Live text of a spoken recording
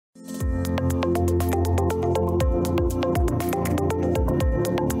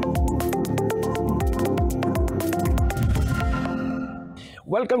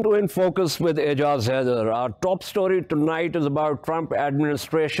Welcome to In Focus with Ejaz Haider. Our top story tonight is about Trump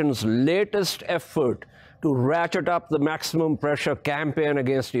administration's latest effort to ratchet up the maximum pressure campaign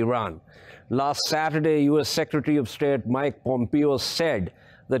against Iran. Last Saturday, U.S. Secretary of State Mike Pompeo said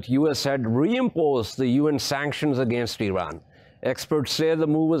that U.S. had reimposed the UN sanctions against Iran. Experts say the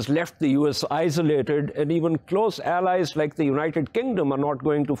move has left the U.S. isolated, and even close allies like the United Kingdom are not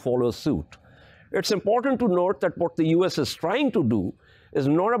going to follow suit. It's important to note that what the U.S. is trying to do is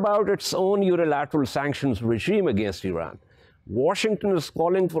not about its own unilateral sanctions regime against Iran. Washington is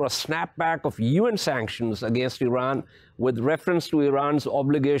calling for a snapback of UN sanctions against Iran with reference to Iran's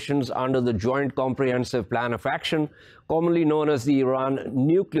obligations under the Joint Comprehensive Plan of Action, commonly known as the Iran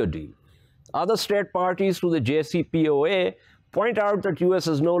nuclear deal. Other state parties to the JCPOA point out that U.S.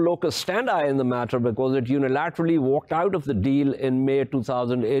 has no locus standi in the matter because it unilaterally walked out of the deal in May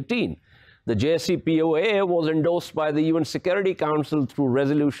 2018. The JCPOA was endorsed by the UN Security Council through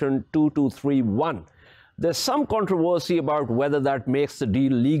Resolution 2231. There's some controversy about whether that makes the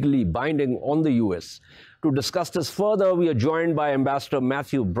deal legally binding on the U.S. To discuss this further, we are joined by Ambassador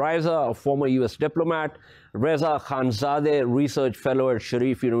Matthew Bryza, a former U.S. diplomat, Reza Khanzadeh, research fellow at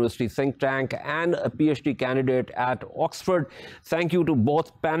Sharif University think tank, and a PhD candidate at Oxford. Thank you to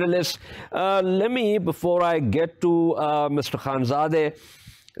both panelists. Let me, before I get to Mr. Khanzadeh,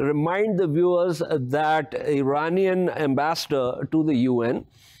 remind the viewers that Iranian ambassador to the UN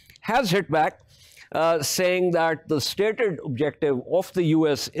has hit back, saying that the stated objective of the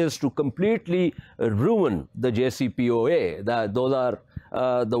U.S. is to completely ruin the JCPOA. Those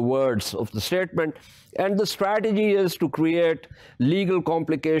are the words of the statement. And the strategy is to create legal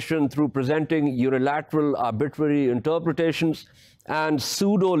complication through presenting unilateral arbitrary interpretations and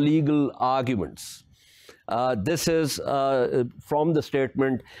pseudo-legal arguments. This is from the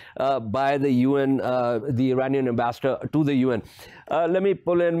statement by the UN, the Iranian ambassador to the UN. Let me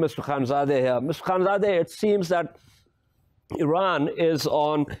pull in Mr. Khanzadeh here. Mr. Khanzadeh, it seems that Iran is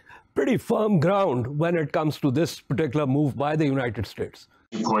on pretty firm ground when it comes to this particular move by the United States.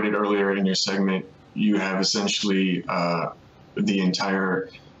 You pointed earlier in your segment, you have essentially the entire,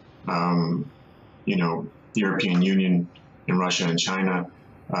 European Union and Russia and China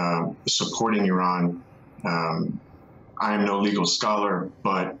supporting Iran. I am no legal scholar,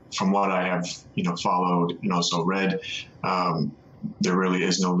 but from what I have, followed and also read, there really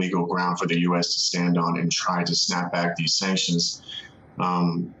is no legal ground for the U.S. to stand on and try to snap back these sanctions.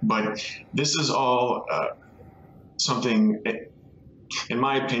 But this is all something, in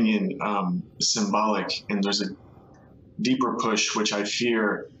my opinion, symbolic, and there's a deeper push, which I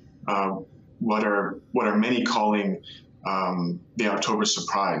fear what are many calling the October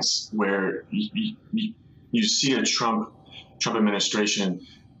surprise, where you see a Trump administration,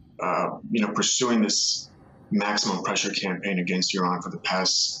 pursuing this maximum pressure campaign against Iran for the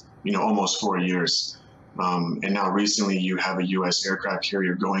past, almost 4 years. And now recently you have a U.S. aircraft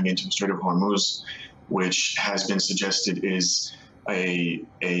carrier going into the Strait of Hormuz, which has been suggested is a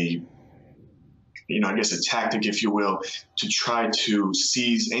tactic, if you will, to try to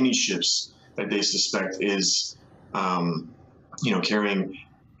seize any ships that they suspect is, carrying,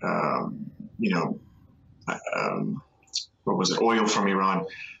 oil from Iran.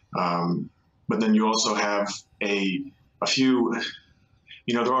 But then you also have a few,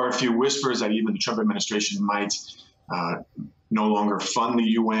 there are a few whispers that even the Trump administration might no longer fund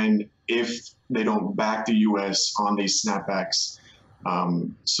the UN if they don't back the US on these snapbacks.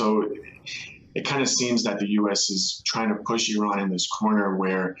 So it kind of seems that the US is trying to push Iran in this corner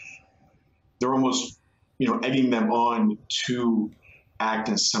where they're almost, egging them on to act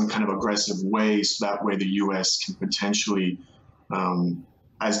in some kind of aggressive way, so that way the U.S. can potentially,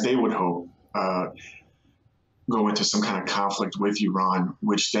 as they would hope, go into some kind of conflict with Iran,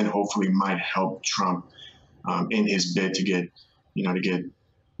 which then hopefully might help Trump in his bid to get,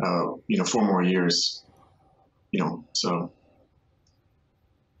 4 more years, so.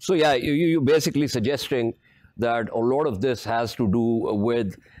 So yeah, you're basically suggesting that a lot of this has to do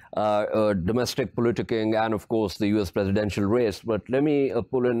with domestic politicking and, of course, the U.S. presidential race. But let me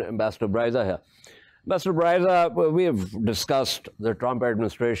pull in Ambassador Bryza here. Ambassador Bryza, we have discussed the Trump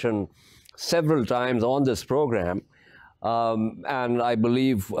administration several times on this program, and I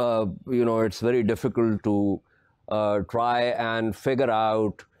believe, it's very difficult to try and figure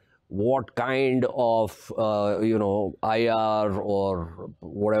out what kind of, IR or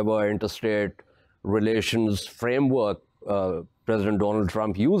whatever interstate relations framework President Donald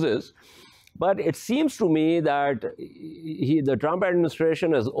Trump uses. But it seems to me that the Trump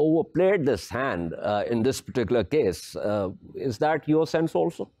administration has overplayed this hand in this particular case. Is that your sense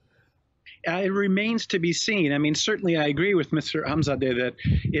also? It remains to be seen. I mean, certainly I agree with Mr. Hamzadeh that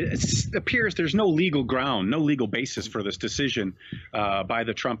it appears there's no legal ground, no legal basis for this decision by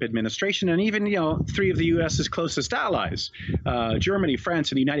the Trump administration. And even, three of the U.S.'s closest allies, Germany,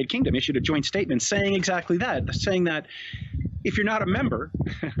 France, and the United Kingdom, issued a joint statement saying exactly that, saying that if you're not a member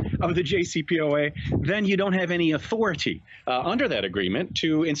of the JCPOA, then you don't have any authority under that agreement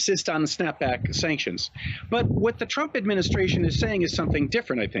to insist on snapback sanctions. But what the Trump administration is saying is something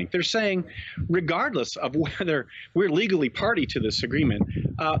different, I think. They're saying, regardless of whether we're legally party to this agreement,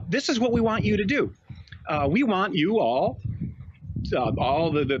 this is what we want you to do. We want you all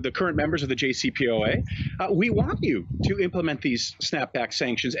the current members of the JCPOA, we want you to implement these snapback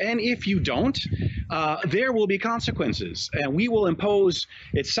sanctions. And if you don't, there will be consequences. And we will impose,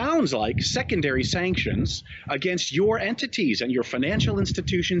 it sounds like, secondary sanctions against your entities and your financial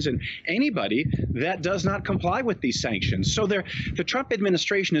institutions and anybody that does not comply with these sanctions. So the Trump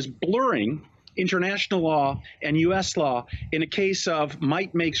administration is blurring international law and U.S. law in a case of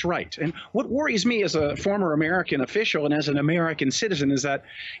might makes right. And what worries me as a former American official and as an American citizen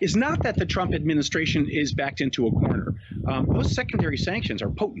is not that the Trump administration is backed into a corner. Those secondary sanctions are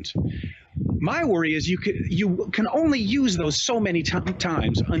potent. My worry is you can only use those so many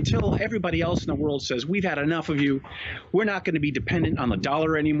times until everybody else in the world says, we've had enough of you. We're not going to be dependent on the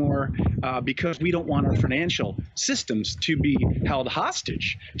dollar anymore because we don't want our financial systems to be held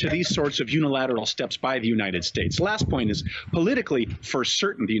hostage to these sorts of unilateral steps by the United States. Last point is, politically, for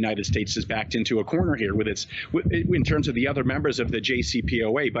certain, the United States is backed into a corner here in terms of the other members of the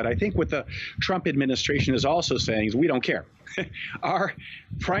JCPOA. But I think what the Trump administration is also saying is we don't care. Our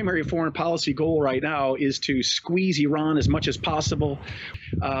primary foreign policy goal right now is to squeeze Iran as much as possible.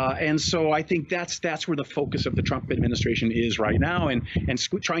 And so I think that's where the focus of the Trump administration is right now. And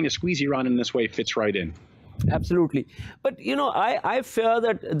trying to squeeze Iran in this way fits right in. Absolutely. But, I fear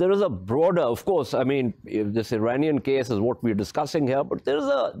that there is a broader, of course, I mean, if this Iranian case is what we're discussing here, but there's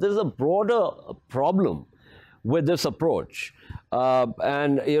a broader problem with this approach.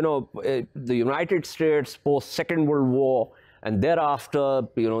 The United States post-Second World War and thereafter,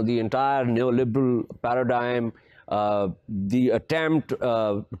 the entire neoliberal paradigm, the attempt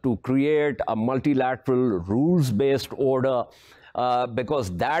to create a multilateral rules-based order,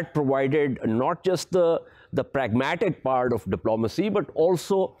 because that provided not just the pragmatic part of diplomacy, but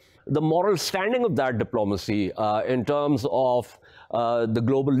also the moral standing of that diplomacy in terms of the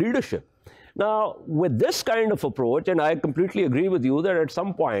global leadership. Now, with this kind of approach, and I completely agree with you that at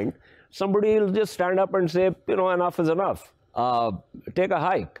some point, somebody will just stand up and say, enough is enough. Take a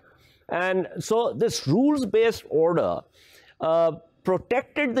hike. And so this rules-based order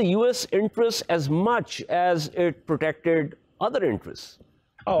protected the U.S. interests as much as it protected other interests.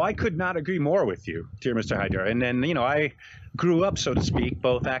 Oh, I could not agree more with you, dear Mr. Haider. And then, I grew up, so to speak,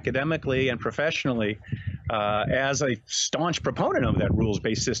 both academically and professionally as a staunch proponent of that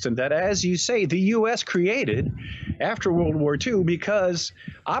rules-based system that, as you say, the U.S. created after World War II because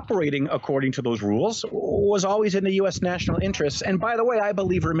operating according to those rules was always in the U.S. national interests. And by the way, I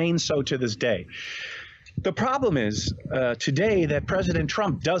believe remains so to this day. The problem is today that President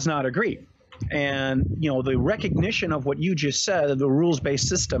Trump does not agree. And, the recognition of what you just said, the rules-based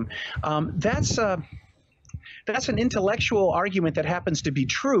system, that's an intellectual argument that happens to be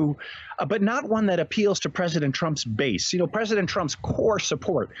true, but not one that appeals to President Trump's base. President Trump's core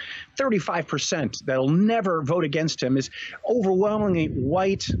support, 35% that'll never vote against him, is overwhelmingly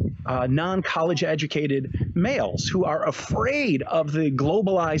white, non-college educated males who are afraid of the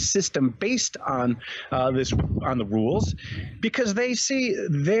globalized system based on the rules, because they see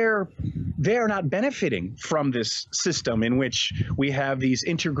they're not benefiting from this system in which we have these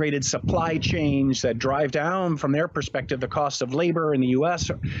integrated supply chains that drive down, from their perspective, the cost of labor in the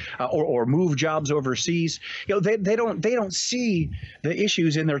U.S. or move jobs overseas. They don't see the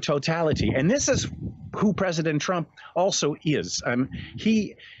issues in their totality. And this is who President Trump also is.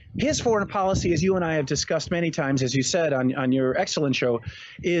 His foreign policy, as you and I have discussed many times, as you said on your excellent show,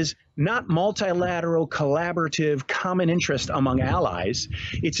 is not multilateral, collaborative, common interest among allies.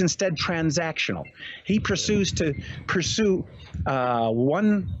 It's instead transactional. He pursues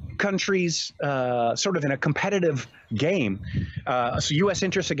one country's sort of in a competitive game, so U.S.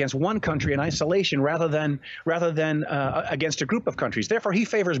 interests against one country in isolation rather than against a group of countries. Therefore, he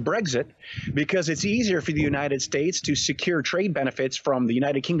favors Brexit because it's easier for the United States to secure trade benefits from the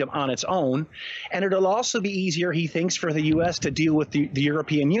United Kingdom on its own, and it'll also be easier, he thinks, for the U.S. to deal with the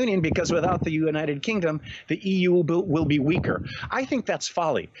European Union, because without the United Kingdom, the EU will be weaker. I think that's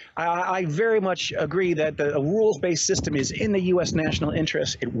folly. I very much agree that the rules-based system is in the U.S. national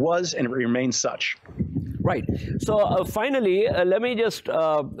interest. It was and it remains such. Right. So finally, let me just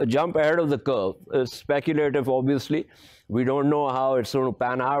jump ahead of the curve. Speculative, obviously. We don't know how it's going to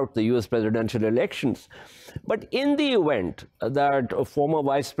pan out, the U.S. presidential elections. But in the event that former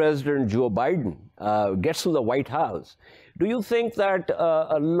Vice President Joe Biden gets to the White House, do you think that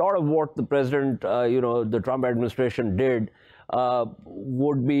a lot of what the president, the Trump administration did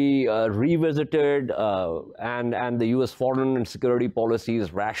would be revisited and the U.S. foreign and security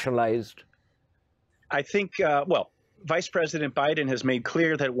policies rationalized? I think, well, Vice President Biden has made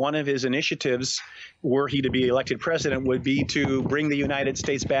clear that one of his initiatives, were he to be elected president, would be to bring the United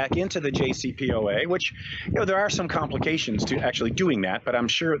States back into the JCPOA, which, there are some complications to actually doing that, but I'm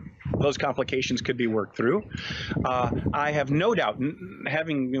sure those complications could be worked through. I have no doubt,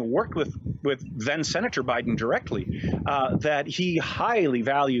 having worked with then Senator Biden directly, that he highly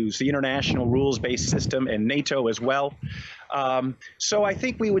values the international rules-based system and NATO as well. So I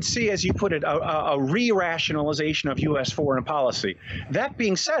think we would see, as you put it, a re-rationalization of U.S. foreign policy. That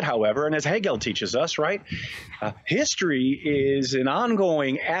being said, however, and as Hegel teaches us, right, history is an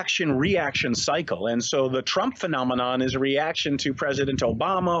ongoing action-reaction cycle. And so the Trump phenomenon is a reaction to President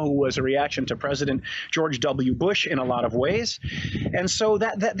Obama, who was a reaction to President George W. Bush in a lot of ways. And so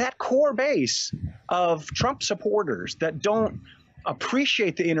that core base of Trump supporters that don't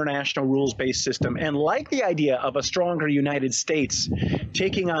appreciate the international rules-based system and like the idea of a stronger United States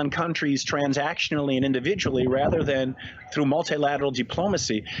taking on countries transactionally and individually rather than through multilateral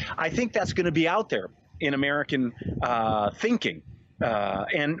diplomacy, I think that's going to be out there in American thinking.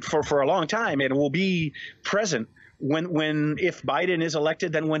 And for a long time, it will be present when if Biden is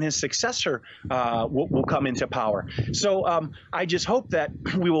elected, then when his successor will come into power. So I just hope that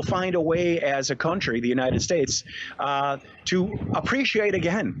we will find a way as a country, the United States, to appreciate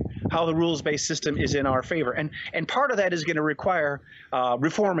again how the rules-based system is in our favor. And part of that is going to require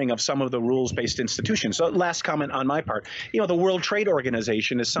reforming of some of the rules-based institutions. So last comment on my part, the World Trade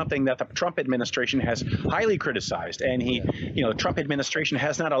Organization is something that the Trump administration has highly criticized. And the Trump administration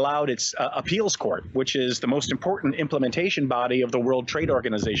has not allowed its appeals court, which is the most important implementation body of the World Trade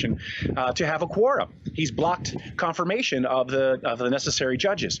Organization, to have a quorum. He's blocked confirmation of the necessary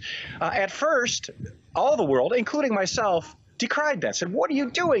judges. At first, all the world, including myself, decried that, said, what are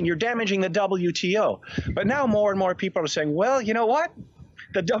you doing? You're damaging the WTO. But now more and more people are saying, well, you know what?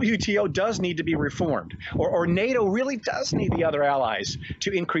 The WTO does need to be reformed, or NATO really does need the other allies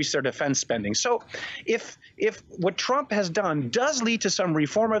to increase their defense spending. So if what Trump has done does lead to some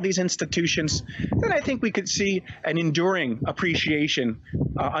reform of these institutions, then I think we could see an enduring appreciation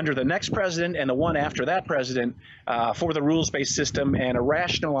under the next president and the one after that president for the rules-based system and a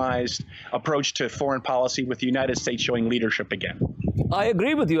rationalized approach to foreign policy with the United States showing leadership again. I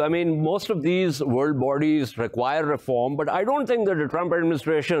agree with you. I mean, most of these world bodies require reform, but I don't think that the Trump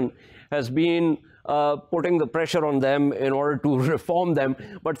administration has been putting the pressure on them in order to reform them.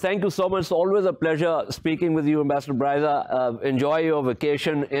 But thank you so much. It's always a pleasure speaking with you, Ambassador Bryza. Enjoy your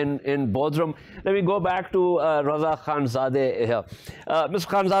vacation in Bodrum. Let me go back to Raza Khanzadeh here. Mr.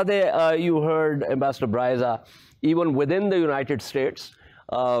 Khanzadeh, you heard Ambassador Bryza. Even within the United States,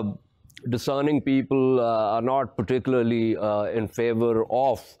 discerning people are not particularly in favor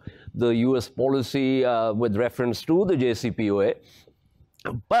of the U.S. policy with reference to the JCPOA.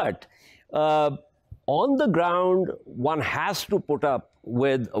 But on the ground, one has to put up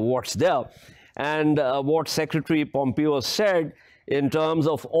with what's there. And what Secretary Pompeo said in terms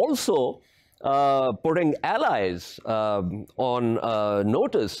of also putting allies on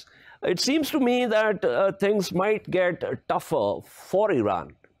notice, it seems to me that things might get tougher for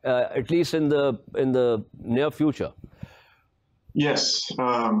Iran, at least in the near future. Yes,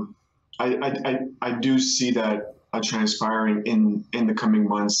 I do see that transpiring in the coming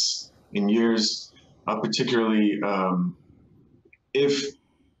months and years, particularly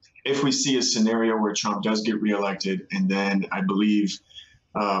if we see a scenario where Trump does get reelected, and then I believe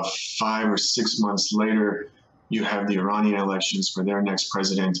 5 or 6 months later, you have the Iranian elections for their next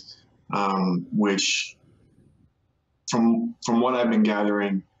president, which from what I've been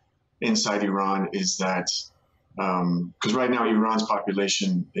gathering inside Iran is that, because right now Iran's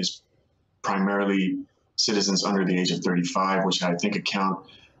population is primarily citizens under the age of 35, which I think account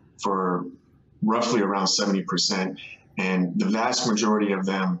for roughly around 70%. And the vast majority of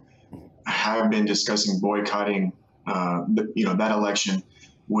them have been discussing boycotting that election,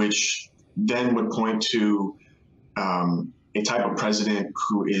 which then would point to a type of president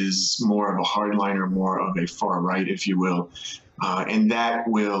who is more of a hardliner, more of a far right, if you will. And that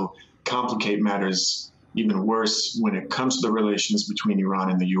will complicate matters even worse when it comes to the relations between Iran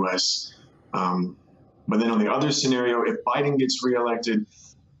and the U.S. But then on the other scenario, if Biden gets reelected,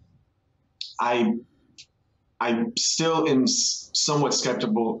 I I still am somewhat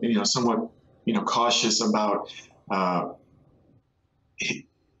skeptical, somewhat, cautious about,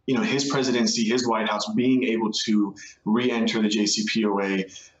 his presidency, his White House being able to re-enter the JCPOA.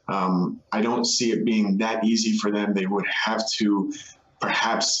 I don't see it being that easy for them. They would have to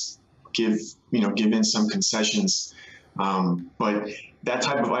perhaps give in some concessions. But that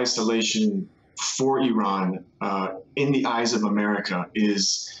type of isolation for Iran, in the eyes of America,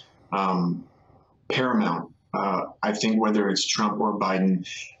 is paramount. I think whether it's Trump or Biden,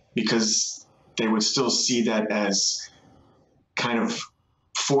 because they would still see that as kind of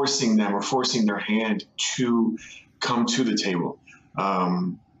forcing them or forcing their hand to come to the table.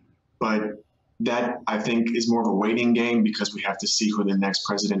 But that, I think, is more of a waiting game, because we have to see who the next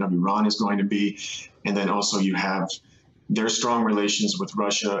president of Iran is going to be. And then also you have their strong relations with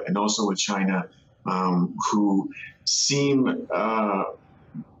Russia and also with China, who seem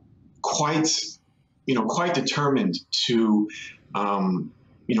quite determined to,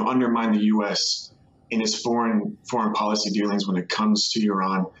 undermine the U.S. in its foreign policy dealings when it comes to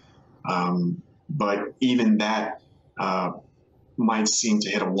Iran. But even that might seem to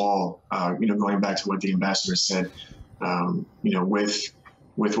hit a wall, going back to what the ambassador said,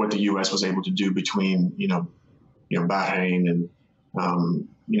 with what the U.S. was able to do between, Bahrain and,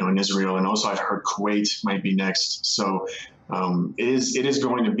 and Israel. And also I've heard Kuwait might be next. So it is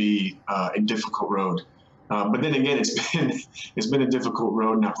going to be a difficult road. But then again, it's been a difficult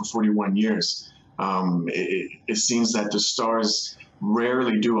road now for 41 years. It seems that the stars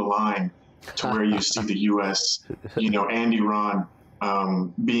rarely do align to where you see the U.S., and Iran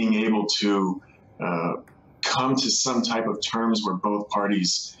being able to come to some type of terms where both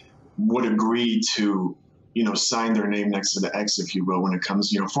parties would agree to, sign their name next to the X, if you will, when it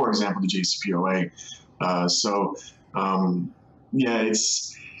comes, for example, the JCPOA.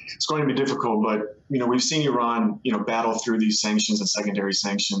 It's going to be difficult, but, we've seen Iran, battle through these sanctions and secondary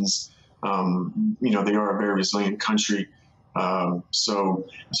sanctions. They are a very resilient country. So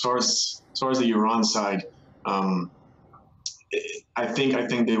as far as the Iran side, I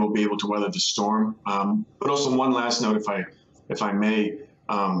think they will be able to weather the storm. But also one last note, if I may,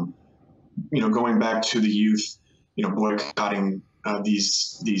 going back to the youth, boycotting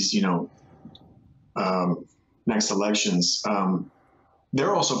these next elections.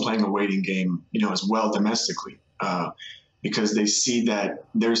 They're also playing a waiting game, as well domestically, because they see that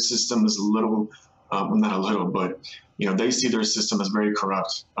their system is not a little, but they see their system as very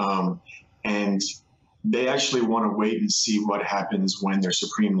corrupt, and they actually want to wait and see what happens when their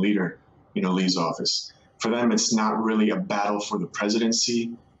supreme leader, leaves office. For them, it's not really a battle for the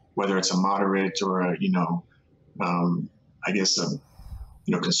presidency, whether it's a moderate or a, I guess a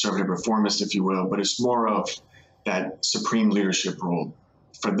conservative reformist, if you will, but it's more of that supreme leadership role.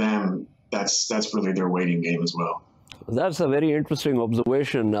 For them, that's really their waiting game as well. That's a very interesting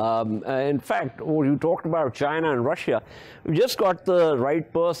observation. In fact, you talked about China and Russia. We just got the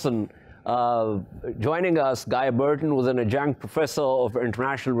right person joining us. Guy Burton, who's an adjunct professor of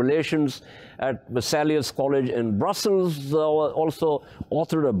international relations at Vesalius College in Brussels, also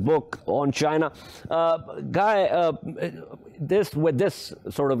authored a book on China. Guy, with this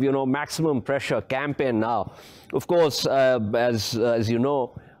sort of, maximum pressure campaign now, of course, as you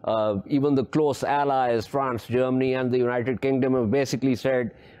know, even the close allies, France, Germany, and the United Kingdom have basically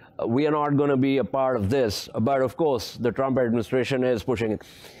said, we are not going to be a part of this. But of course, the Trump administration is pushing it.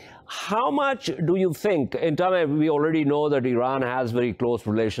 How much do you think, in terms of, we already know that Iran has very close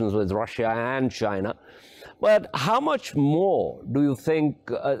relations with Russia and China, but how much more do you think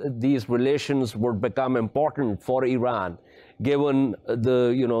these relations would become important for Iran, given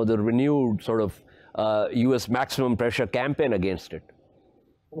the, the renewed sort of U.S. maximum pressure campaign against it?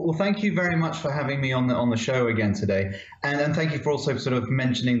 Well, thank you very much for having me on the show again today, and thank you for also sort of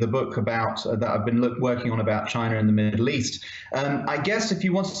mentioning the book about that I've been working on about China and the Middle East. I guess if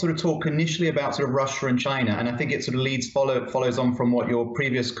you want to sort of talk initially about sort of Russia and China, and I think it sort of follows on from what your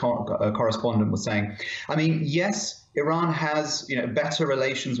previous correspondent was saying. I mean, yes, Iran has, better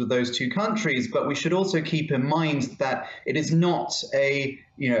relations with those two countries, but we should also keep in mind that it is not a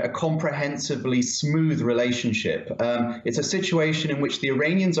comprehensively smooth relationship. It's a situation in which the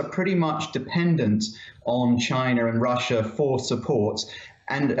Iranians are pretty much dependent on China and Russia for support.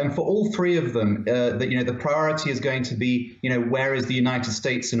 And for all three of them, the priority is going to be, where is the United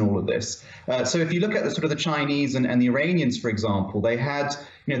States in all of this? So if you look at the sort of the Chinese and the Iranians, for example, they had,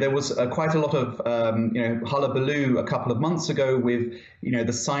 there was quite a lot of hullabaloo a couple of months ago with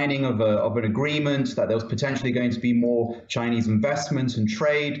the signing of an agreement that there was potentially going to be more Chinese investment and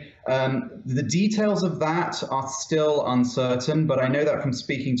trade. The details of that are still uncertain, but I know that from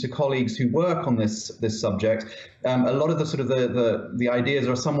speaking to colleagues who work on this subject, a lot of the sort of the ideas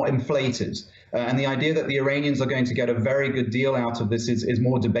are somewhat inflated. And the idea that the Iranians are going to get a very good deal out of this is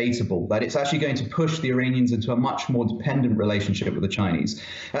more debatable, that it's actually going to push the Iranians into a much more dependent relationship with the Chinese.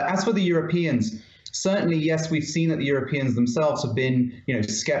 As for the Europeans, certainly, yes, we've seen that the Europeans themselves have been,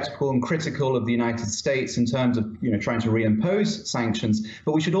 skeptical and critical of the United States in terms of, trying to reimpose sanctions.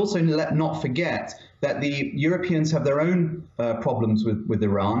 But we should also not forget that the Europeans have their own problems with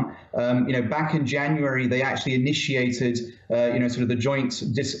Iran. Back in January, they actually initiated, sort of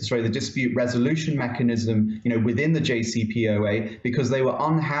the dispute resolution mechanism, within the JCPOA, because they were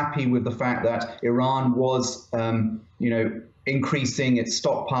unhappy with the fact that Iran was, increasing its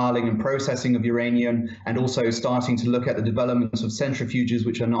stockpiling and processing of uranium, and also starting to look at the development of centrifuges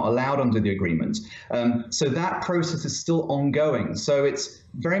which are not allowed under the agreement. So that process is still ongoing. So it's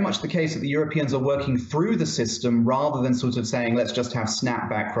very much the case that the Europeans are working through the system rather than sort of saying, let's just have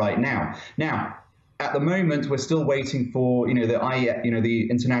snapback right now. Now, at the moment, we're still waiting for, the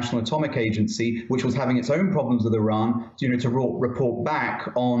International Atomic Agency, which was having its own problems with Iran, to report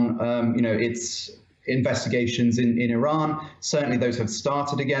back on, its investigations in Iran. Certainly, those have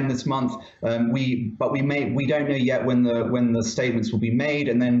started again this month. We don't know yet when the statements will be made,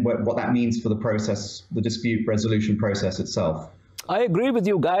 and then what that means for the process, the dispute resolution process itself. I agree with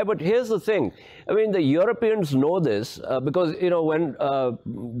you, Guy, but here's the thing. I mean, the Europeans know this because, when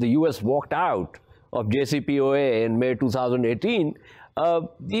the US walked out of JCPOA in May 2018,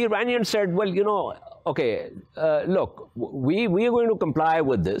 the Iranians said, well, okay, look, we are going to comply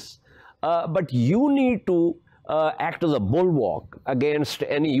with this, but you need to act as a bulwark against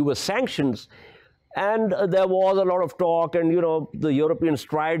any US sanctions. And there was a lot of talk, and the Europeans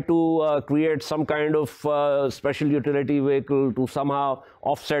tried to create some kind of special utility vehicle to somehow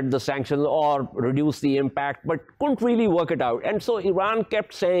offset the sanctions or reduce the impact, but couldn't really work it out. And so Iran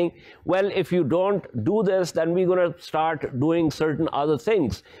kept saying, well, if you don't do this, then we're going to start doing certain other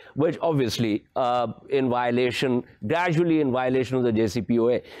things, which obviously gradually in violation of the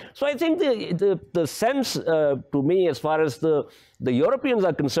JCPOA. So I think the sense to me, as far as the Europeans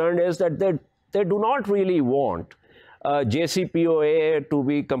are concerned, is that they do not really want JCPOA to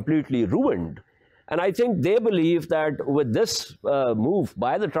be completely ruined. And I think they believe that with this move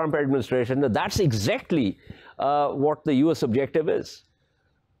by the Trump administration, that's exactly what the US objective is.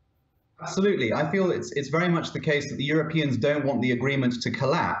 Absolutely. I feel it's very much the case that the Europeans don't want the agreement to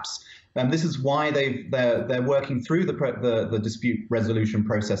collapse. This is why they're working through the dispute resolution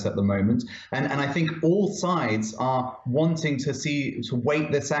process at the moment, and I think all sides are wanting to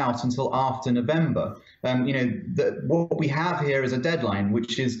wait this out until after November. What we have here is a deadline,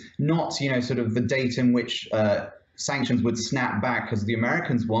 which is not sort of the date in which sanctions would snap back as the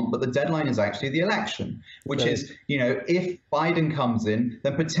Americans want, but the deadline is actually the election, which is, if Biden comes in,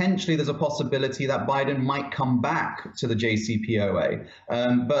 then potentially there's a possibility that Biden might come back to the JCPOA,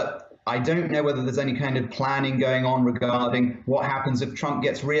 but I don't know whether there's any kind of planning going on regarding what happens if Trump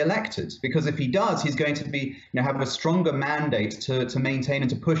gets reelected, because if he does, he's going to be, have a stronger mandate to maintain and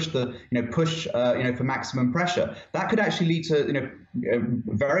to push for maximum pressure. That could actually lead to,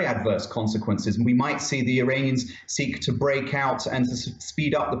 very adverse consequences. And we might see the Iranians seek to break out and to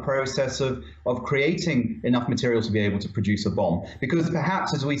speed up the process of creating enough material to be able to produce a bomb. Because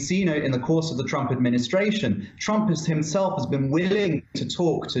perhaps, as we've seen in the course of the Trump administration, Trump himself has been willing to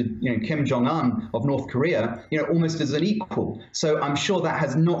talk to Kim Jong-un of North Korea, almost as an equal. So I'm sure that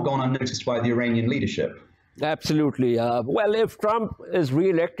has not gone unnoticed by the Iranian leadership. Absolutely. Well, if Trump is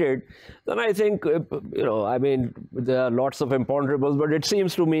re-elected, then I think, I mean, there are lots of imponderables, but it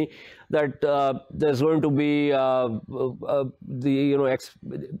seems to me that there's going to be the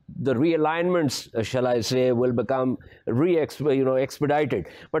realignments, shall I say, will become expedited.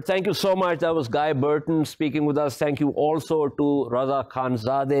 But thank you so much. That was Guy Burton speaking with us. Thank you also to Raza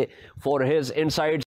Khanzadeh for his insights.